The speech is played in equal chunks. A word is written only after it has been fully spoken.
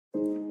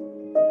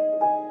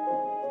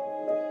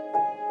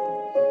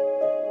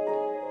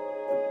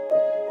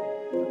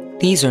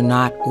These are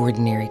not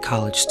ordinary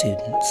college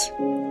students.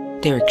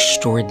 They're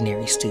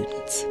extraordinary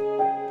students.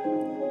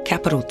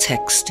 Capital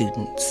Tech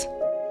students.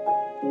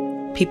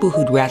 People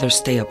who'd rather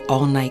stay up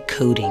all night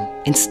coding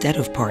instead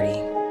of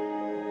partying.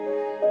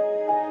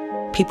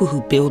 People who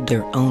build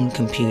their own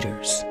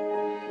computers.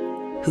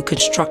 Who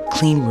construct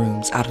clean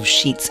rooms out of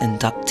sheets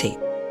and duct tape.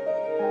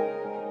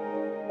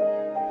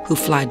 Who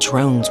fly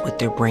drones with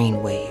their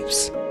brain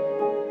waves.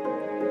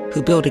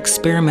 Who build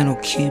experimental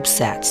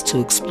CubeSats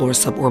to explore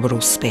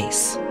suborbital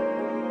space.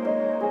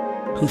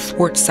 Who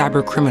thwart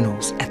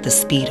cybercriminals at the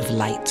speed of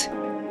light.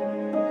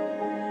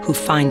 Who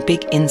find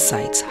big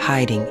insights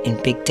hiding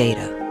in big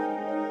data.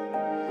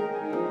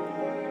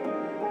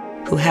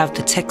 Who have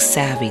the tech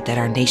savvy that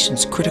our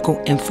nation's critical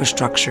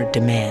infrastructure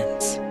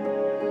demands.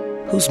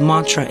 Whose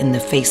mantra in the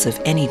face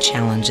of any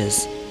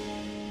challenges,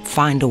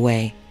 find a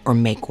way or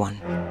make one.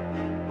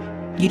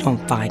 You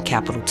don't find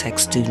Capital Tech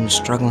students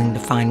struggling to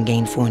find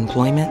gainful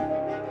employment.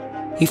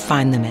 You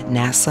find them at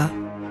NASA,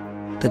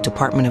 the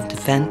Department of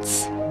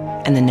Defense,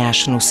 and the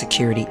National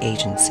Security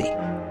Agency.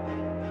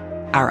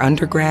 Our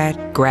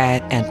undergrad,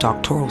 grad, and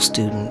doctoral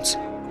students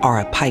are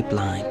a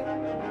pipeline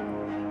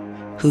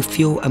who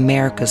fuel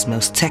America's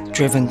most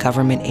tech-driven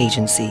government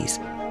agencies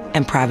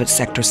and private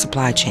sector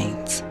supply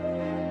chains.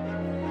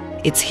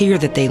 It's here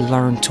that they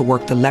learn to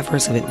work the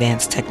levers of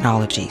advanced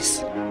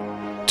technologies,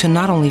 to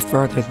not only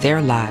further their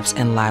lives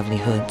and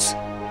livelihoods,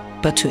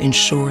 but to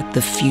ensure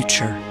the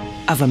future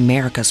of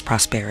America's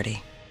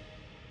prosperity.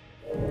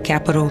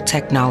 Capital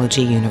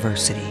Technology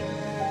University,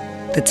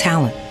 the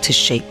talent to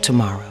shape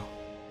tomorrow.